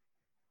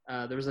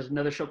 There was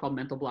another show called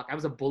Mental Block. I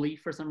was a bully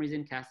for some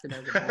reason, casted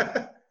as a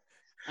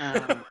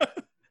bully.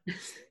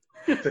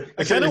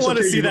 I kind of want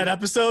to see that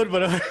episode,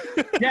 but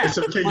yeah, it's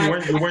okay. You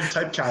weren't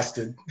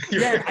typecasted.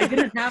 Yeah, I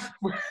didn't have.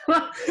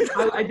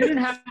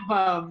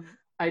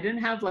 I didn't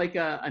have like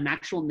an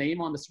actual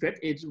name on the script.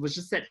 It was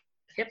just that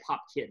hip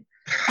hop kid.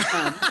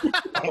 Oh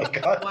my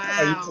god! Wow.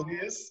 Are you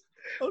serious?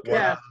 okay.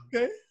 Wow.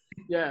 Okay.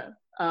 Yeah.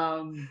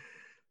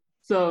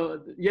 So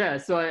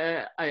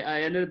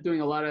I ended up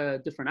doing a lot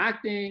of different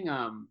acting.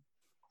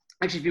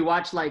 Actually, if you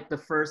watch like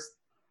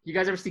you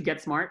guys ever see Get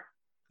Smart?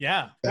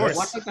 Yeah, of Yes. course.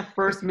 Watch like the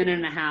first minute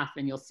and a half,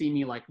 and you'll see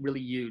me like really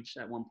huge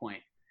at one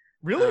point.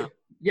 Really?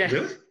 Yeah.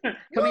 Really?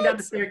 Coming down What?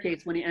 the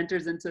staircase when he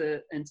enters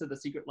into the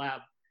secret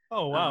lab.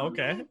 Oh wow.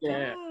 Okay.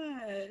 Yeah.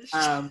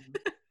 Gosh.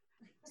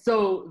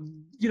 So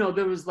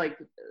there was like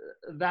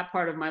that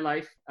part of my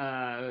life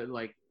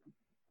like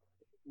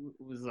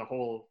was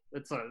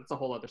it's a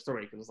whole other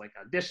story because it was like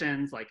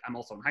auditions, like I'm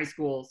also in high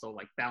school, so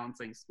like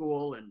balancing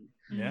school and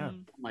Yeah.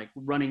 like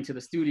running to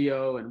the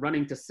studio and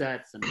running to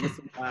sets and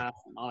missing class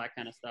and all that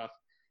kind of stuff.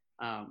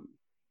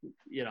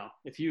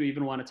 If you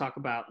even want to talk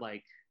about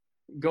like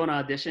going to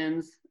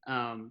auditions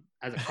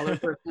as a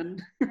colored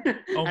person,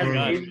 Oh as my an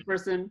God. Asian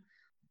person,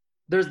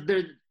 there's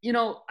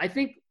I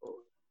think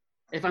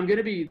if I'm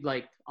gonna be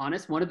like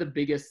honest, one of the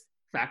biggest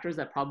factors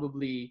that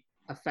probably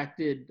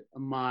affected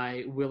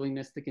my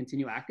willingness to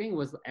continue acting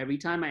was every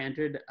time I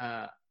entered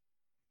an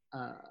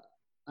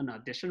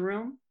audition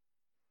room,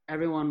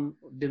 everyone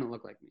didn't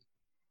look like me.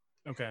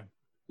 Okay.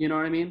 You know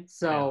what I mean?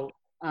 So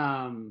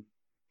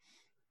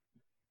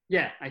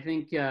yeah, I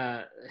think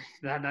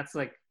that's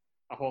like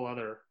a whole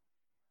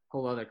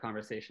other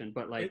conversation.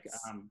 But like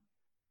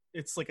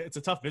it's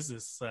a tough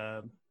business,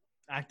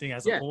 acting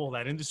as Yeah. a whole,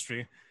 that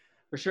industry.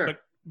 for sure.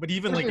 But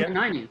even Especially like in the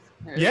 90s.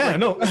 Yeah, Like,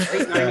 no.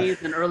 late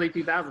 90s and early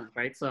 2000s,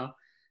 right? So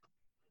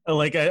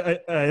like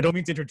I don't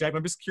mean to interject.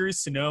 I'm just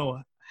curious to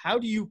know, how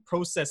do you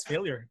process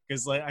failure?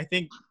 Because like I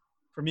think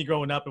for me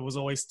growing up, it was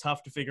always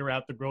tough to figure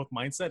out the growth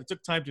mindset. It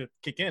took time to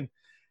kick in.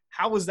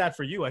 How was that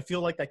for you? I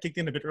feel like that kicked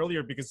in a bit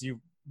earlier because you've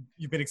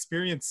been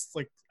experienced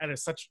like at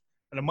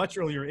a much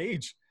earlier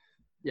age.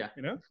 Yeah.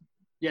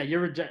 Yeah, you're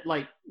rejected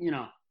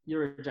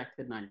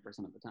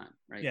 90% of the time,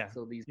 right? Yeah.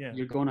 So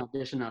you're going to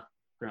audition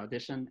after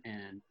audition,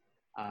 and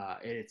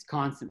it's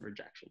constant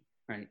rejection,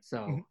 right?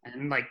 So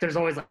and like there's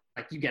always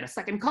like you get a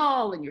second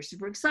call and you're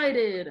super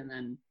excited, and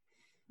then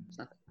there's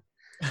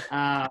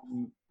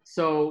nothing.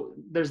 So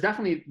there's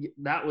definitely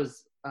that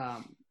was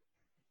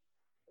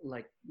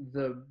like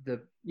the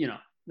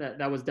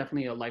that was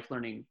definitely a life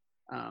learning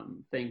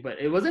thing. But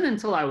it wasn't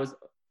until I was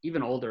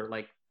even older,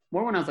 like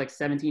more when I was like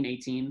 17,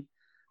 18,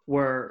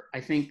 where I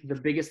think the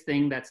biggest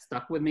thing that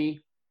stuck with me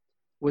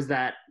was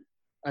that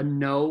a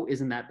no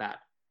isn't that bad.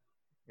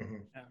 Mm-hmm.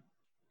 Yeah.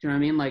 Do you know what I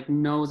mean? Like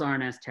no's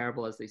aren't as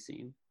terrible as they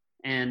seem.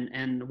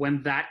 And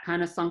when that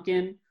kind of sunk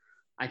in,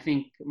 I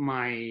think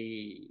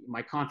my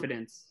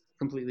confidence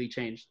completely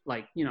changed.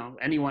 Like,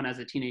 anyone as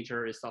a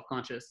teenager is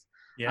self-conscious.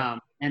 Yeah.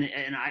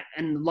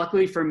 And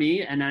luckily for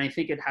me, and I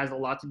think it has a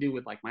lot to do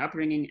with like my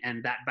upbringing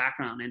and that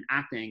background in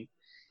acting,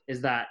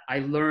 is that I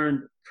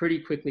learned pretty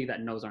quickly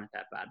that no's aren't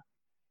that bad.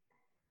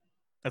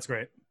 That's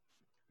great.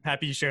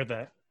 Happy you shared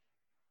that.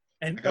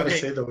 And I gotta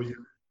say though, your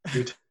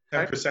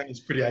 10% is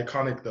pretty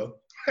iconic though.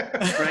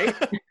 Right?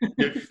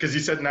 Because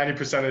you said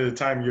 90% of the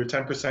time your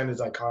 10%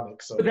 is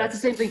iconic. So but that's the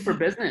same thing for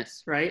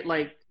business, right?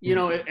 Like,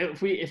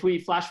 if we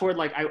flash forward,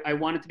 like I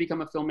wanted to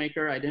become a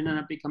filmmaker. I didn't end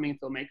up becoming a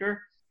filmmaker.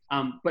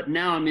 But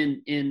now I'm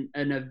in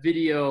a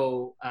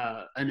video,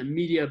 in a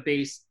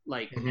media-based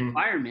like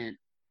environment,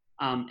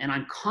 and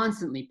I'm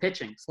constantly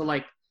pitching. So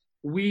like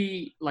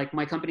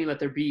my company, Let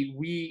There Be,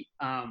 we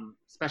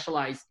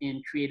specialize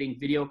in creating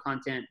video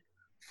content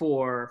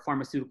for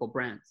pharmaceutical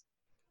brands,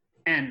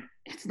 and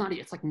it's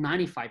like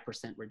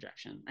 95%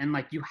 rejection, and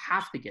like you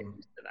have to get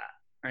used to that,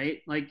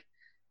 right? Like,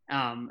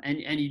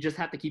 and you just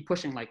have to keep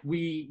pushing. Like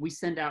we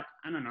send out,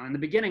 I don't know, in the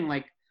beginning,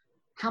 like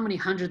how many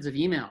hundreds of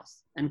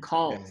emails and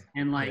calls,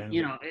 and like,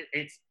 you know,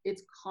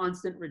 it's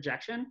constant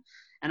rejection.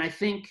 And I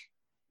think,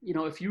 you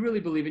know, if you really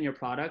believe in your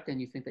product and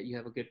you think that you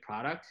have a good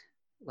product,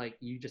 like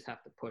you just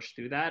have to push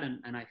through that.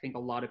 And I think a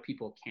lot of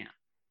people can't.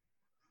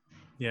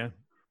 Yeah.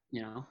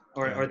 You know,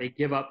 or they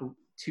give up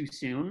too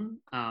soon.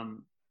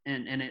 I'm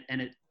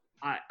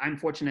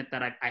fortunate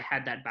that I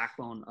had that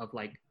backbone of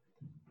like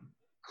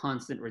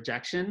constant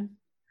rejection,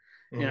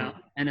 you know,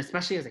 and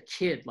especially as a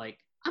kid, like,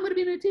 I'm going to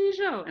be in a TV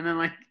show. And then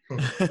like, no,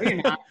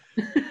 you're not.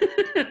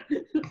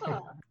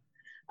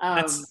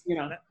 You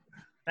know,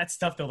 that's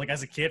tough though. Like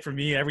as a kid, for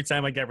me, every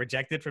time I get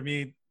rejected, for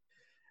me,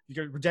 you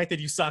get rejected,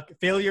 you suck.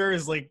 Failure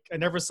is like, I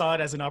never saw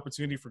it as an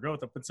opportunity for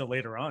growth up until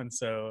later on.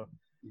 So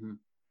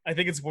I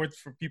think it's worth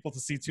for people to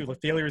see too. Like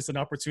failure is an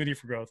opportunity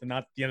for growth and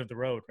not the end of the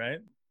road, right?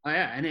 Oh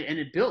yeah, and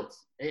it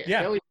builds.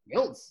 Failure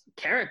builds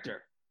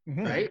character,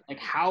 right? Like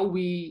how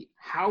we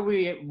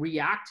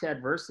react to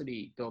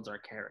adversity builds our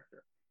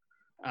character.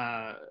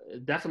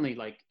 Definitely,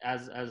 like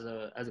as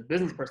a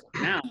business person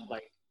now,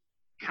 like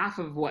half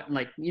of what,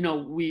 like, you know,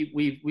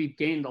 we've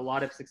gained a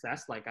lot of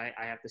success. Like I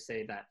have to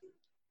say that,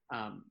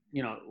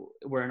 you know,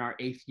 we're in our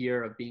 8th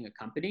year of being a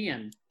company,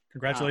 and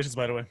congratulations,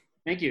 by the way.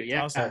 Thank you.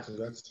 Yeah.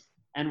 Awesome.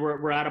 And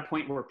we're at a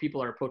point where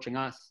people are approaching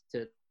us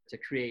to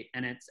create,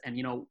 and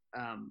you know,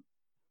 I'm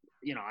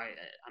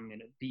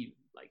gonna be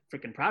like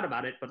freaking proud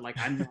about it, but like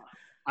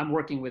I'm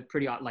working with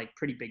pretty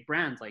big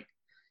brands. Like,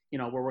 you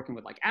know, we're working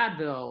with like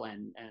Advil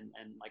and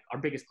like our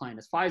biggest client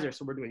is Pfizer.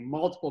 So we're doing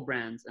multiple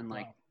brands, and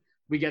like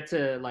we get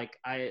to like,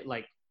 I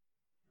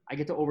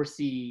get to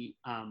oversee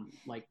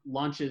like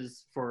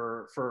launches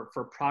for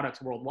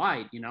products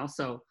worldwide, you know?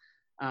 So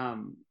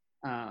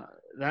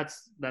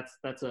that's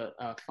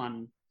a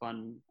fun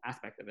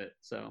aspect of it.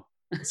 So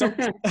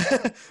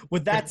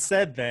with that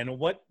said, then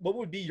what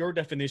would be your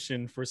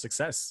definition for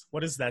success?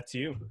 What is that to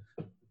you?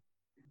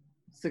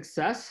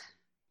 Success?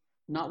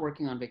 Not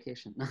working on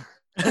vacation.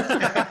 That's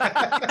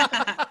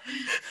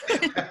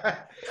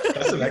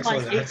an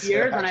excellent like 8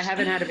 years and I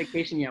haven't had a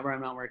vacation yet where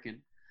I'm not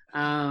working.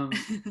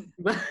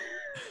 But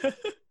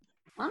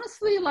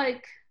honestly,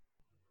 like,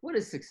 what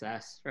is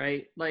success,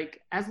 right? Like,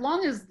 as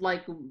long as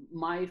like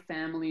my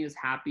family is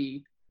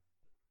happy,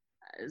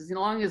 as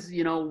long as,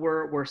 you know,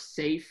 we're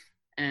safe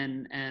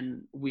and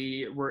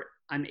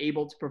I'm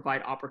able to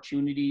provide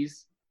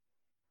opportunities.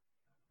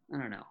 I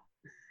don't know.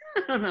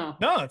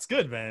 No, it's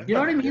good, man. You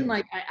know what I mean?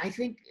 Like, I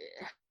think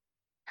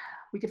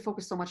we could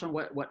focus so much on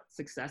what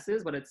success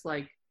is, but it's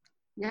like,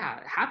 yeah,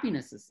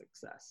 happiness is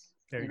success.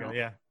 There you go.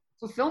 Yeah.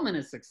 Fulfillment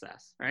is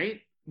success,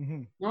 right?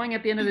 Knowing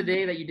at the end of the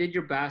day that you did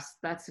your best,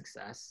 that's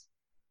success.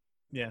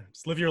 Yeah.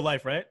 Just live your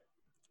life, right?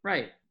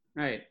 Right.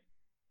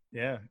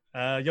 Yeah.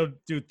 Yo,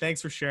 dude,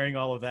 thanks for sharing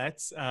all of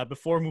that.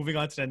 Before moving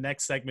on to the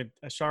next segment,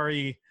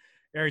 Ashari,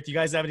 Eric, do you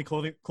guys have any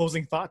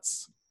closing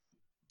thoughts?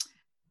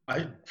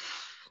 I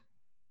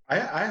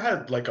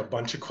had like a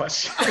bunch of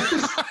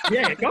questions.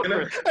 Yeah, go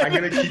for it. I'm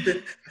gonna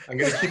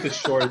keep it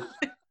short.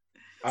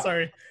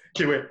 Sorry.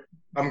 Okay, wait.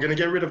 I'm gonna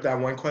get rid of that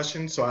one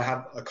question. So I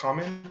have a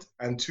comment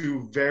and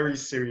 2 very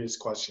serious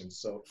questions.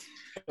 So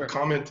the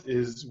comment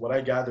is, what I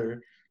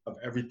gather of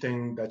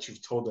everything that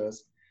you've told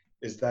us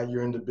is that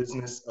you're in the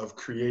business of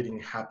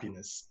creating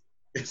happiness.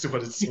 It's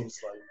what it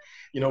seems like.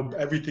 You know,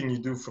 everything you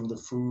do, from the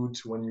food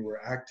to when you were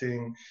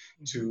acting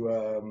to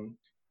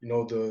you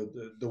know,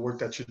 the work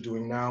that you're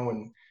doing now,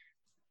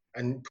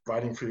 and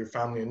providing for your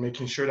family and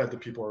making sure that the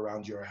people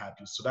around you are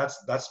happy. So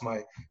that's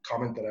my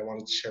comment that I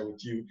wanted to share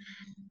with you.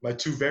 My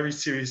 2 very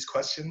serious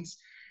questions.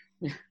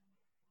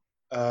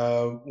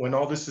 When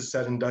all this is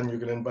said and done, you're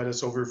going to invite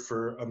us over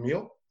for a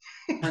meal?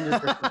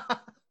 100%.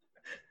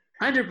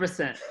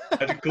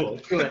 100%. Cool.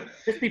 Do it.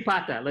 Crispy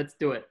pata. Let's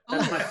do it.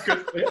 That's my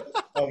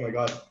Oh my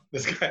God,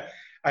 this guy.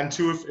 And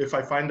 2, if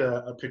I find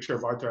a picture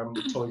of Arthur, I'm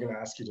totally going to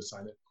ask you to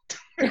sign it.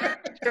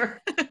 Sure.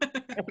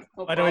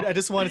 By the way, I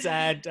just wanted to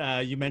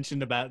add, you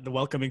mentioned about the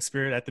welcoming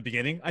spirit at the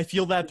beginning. I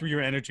feel that through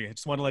your energy. I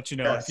just want to let you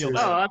know. Yeah, I feel seriously.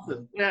 that. Oh,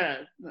 awesome. Yeah.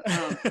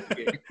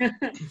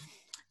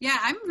 Yeah,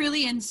 I'm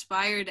really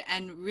inspired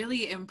and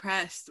really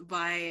impressed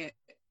by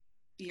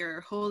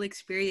your whole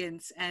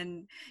experience,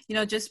 and, you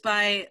know, just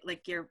by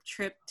like your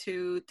trip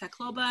to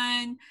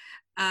Tacloban,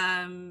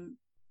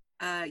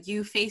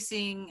 you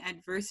facing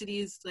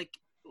adversities, like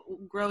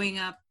growing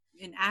up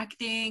in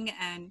acting,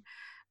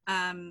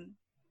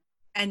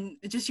 and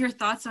just your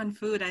thoughts on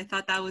food. I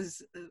thought that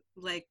was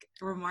like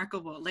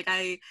remarkable. Like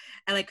I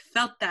like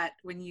felt that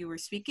when you were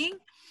speaking.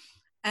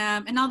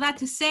 And all that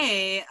to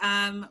say,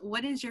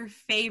 what is your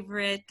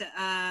favorite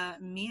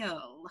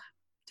meal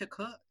to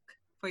cook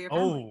for your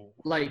family? Oh,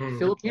 like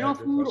Filipino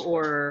food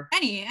or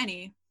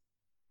Any.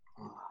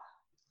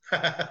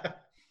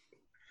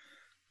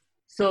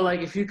 So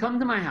like, if you come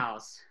to my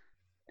house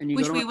and you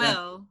Which go to we my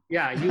will.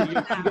 yeah, you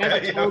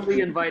guys are totally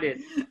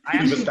invited.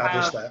 We've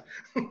established that.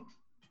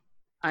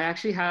 I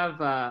actually have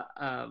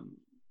a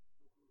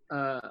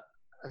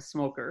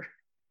smoker,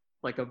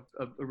 like a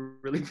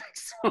really big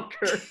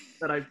smoker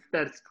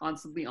that's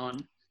constantly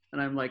on,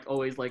 and I'm like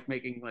always like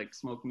making like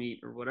smoked meat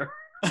or whatever.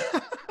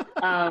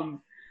 And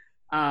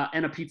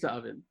a pizza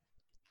oven.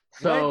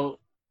 So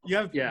You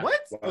have yeah. what?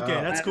 Wow. Okay,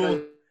 that's I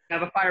cool.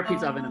 have a fire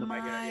pizza Oh oven in the my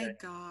backyard.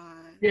 god.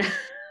 Yeah.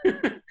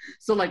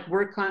 So like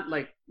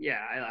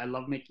I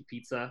love making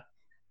pizza,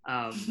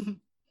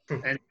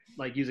 and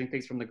like using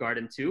things from the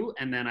garden too.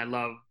 And then I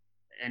love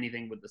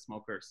anything with the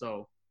smoker.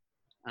 So,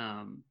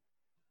 I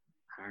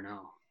don't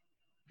know.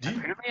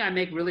 Apparently, I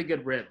make really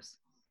good ribs,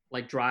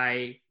 like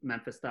dry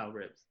Memphis style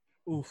ribs.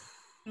 Oof.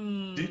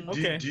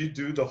 Do you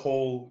do the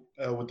whole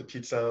with the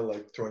pizza,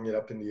 like throwing it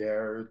up in the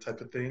air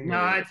type of thing? No,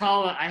 or? it's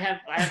all I have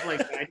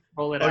like I just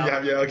roll it Oh,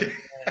 out. yeah, okay.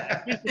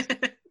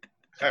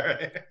 All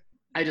right.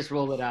 I just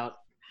roll it out.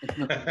 It's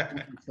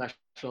nothing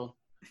special.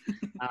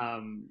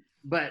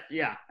 But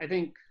yeah, I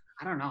think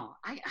I don't know.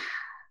 I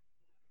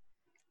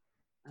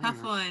don't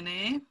Tough know. one,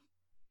 eh?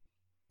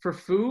 For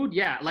food,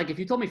 yeah. Like if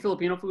you told me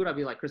Filipino food, I'd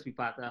be like crispy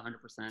pata,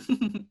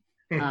 100%.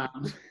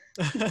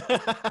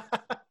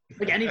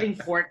 Like anything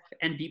pork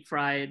and deep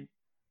fried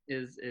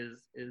is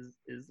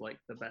like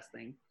the best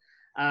thing.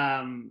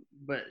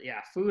 But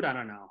yeah, food, I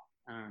don't know.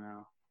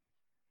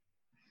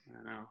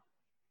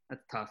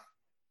 That's tough.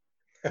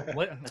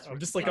 What? I'm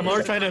just like, I'm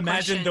already trying to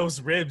imagine question.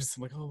 those ribs.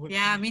 I'm like, oh, what?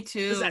 Yeah, me Does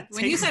too. that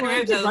When you taste said like?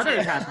 ribs, I Your was brother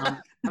like, has them.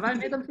 Have I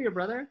made them for your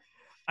brother?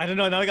 I don't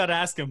know. Now I gotta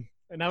ask him,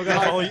 and now I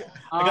gotta follow you.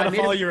 I gotta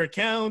follow your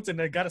account,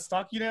 and I gotta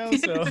stalk you now.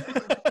 So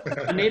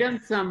I made him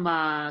some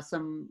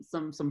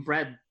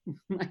bread.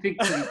 I think.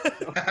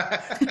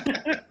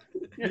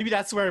 maybe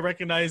that's where I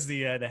recognize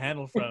the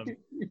handle from.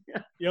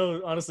 Yeah,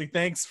 Yo, honestly,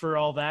 thanks for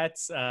all that.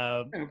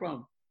 no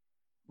problem.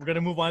 We're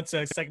gonna move on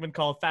to a segment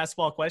called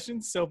Fastball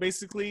Questions. So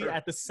basically, Sure.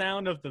 at the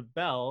sound of the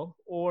bell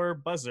or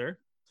buzzer,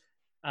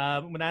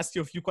 I'm gonna ask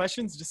you a few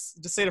questions.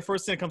 Just say the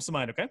first thing that comes to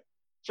mind. Okay?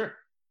 Sure.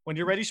 When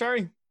you're ready,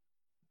 Shari.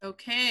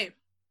 okay,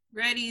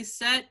 ready,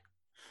 set.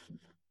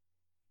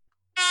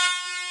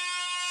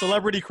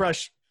 Celebrity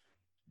crush.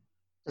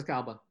 Jessica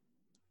Alba.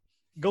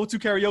 Go-to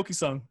karaoke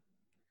song.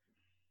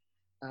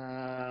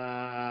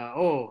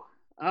 Oh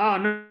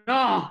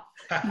no.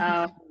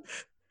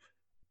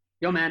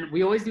 Yo, man,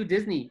 we always do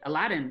Disney,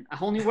 Aladdin, A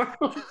Whole New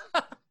World.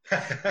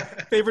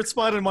 Favorite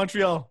spot in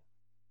Montreal.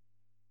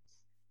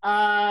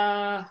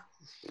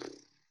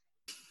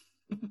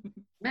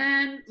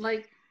 Man,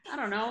 like I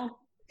don't know.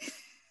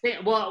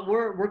 Well,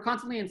 we're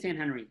constantly in St.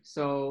 Henry,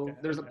 so Okay,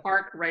 there's a okay.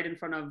 park right in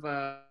front of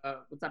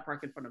what's that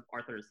park in front of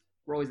Arthur's?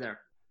 We're always there.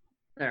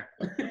 There.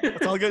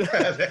 That's all good.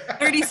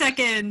 30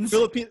 seconds.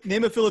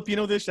 Name a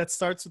Filipino dish that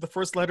starts with the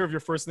first letter of your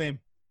first name.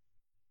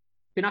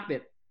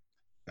 Pinakbit.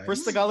 Nice.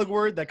 First Tagalog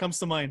word that comes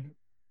to mind.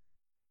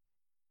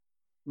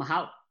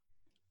 Mahal.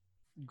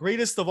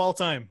 Greatest of all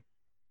time.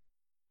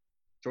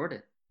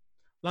 Jordan.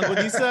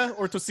 Langganisa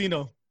or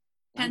tocino?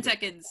 10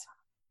 seconds.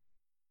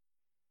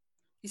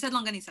 You said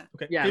longanisa.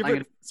 Okay. Yeah,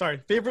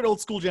 Favorite old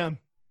school jam.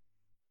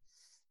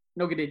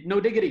 No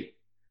diggity.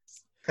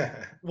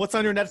 What's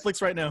on your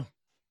Netflix right now?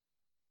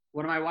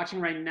 What am I watching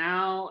right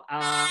now?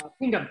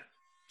 Kingdom.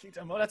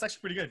 Kingdom. Oh, that's actually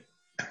pretty good.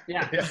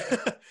 Yeah.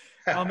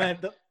 Oh man,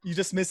 you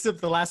just missed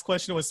it. The last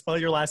question was spell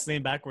your last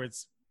name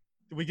backwards.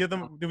 Did we give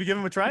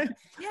him a try?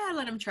 Yeah,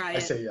 let him try I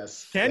it. say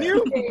yes. Can Yeah.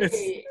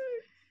 you?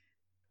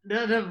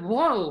 Hey,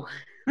 whoa.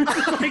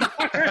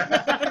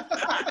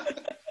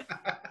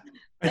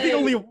 I think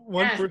only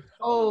one.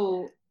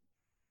 SOLANEP.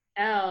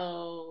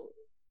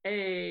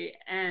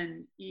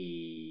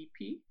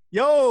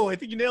 Yo, I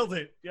think you nailed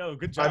it. Yo,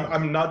 good job.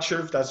 I'm not sure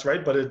if that's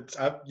right, but it's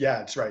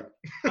it's right.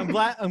 I'm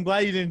glad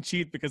you didn't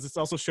cheat because it's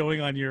also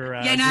showing on your.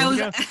 Yeah, no,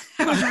 Zoom account.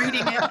 I was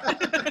reading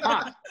it.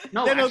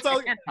 No, Yeah, no, actually, it's all-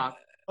 I can't talk.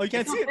 Oh, you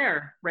can't It's see not it.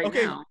 there right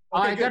Okay. now.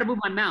 Okay, I gotta move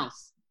my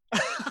mouse.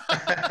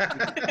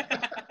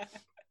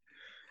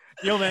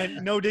 Yo,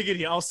 man, no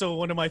diggity. Also,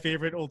 one of my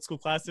favorite old school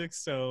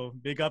classics. So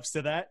big ups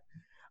to that.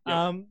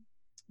 Yeah.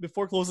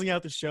 Before closing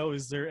out the show,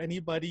 is there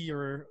anybody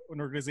or an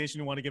organization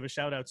you want to give a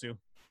shout out to?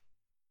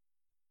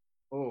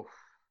 Oh.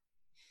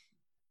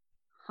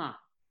 Huh.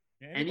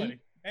 Yeah,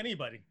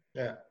 anybody.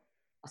 Yeah,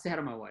 I'll say hi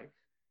to my wife.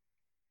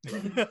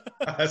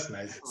 that's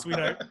nice.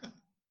 Sweetheart.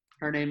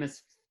 Her name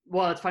is,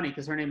 well, it's funny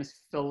because her name is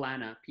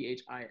Philana,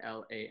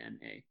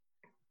 Philana.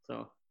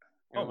 So,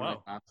 Oh,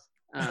 wow.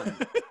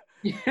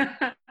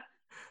 Yeah.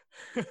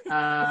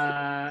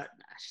 I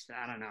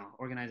don't know.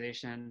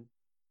 Organization.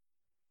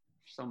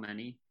 So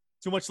many.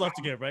 Too much love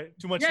to give, right?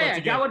 Too much love Yeah,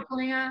 to give. Gawad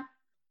Kalinga.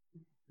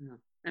 No.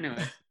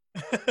 Anyway,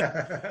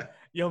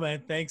 Yo,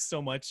 man, thanks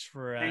so much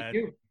for thank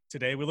you.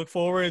 today. We look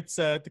forward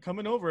to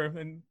coming over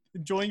and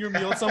enjoying your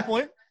meal at some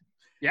point.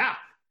 Yeah,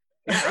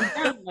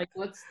 I'm down. Like,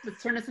 let's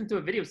turn this into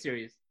a video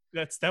series.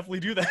 Let's definitely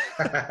do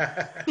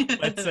that.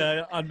 Let's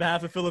on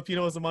behalf of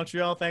Filipinos in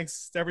Montreal,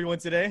 thanks to everyone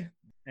today,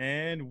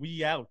 and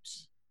we out.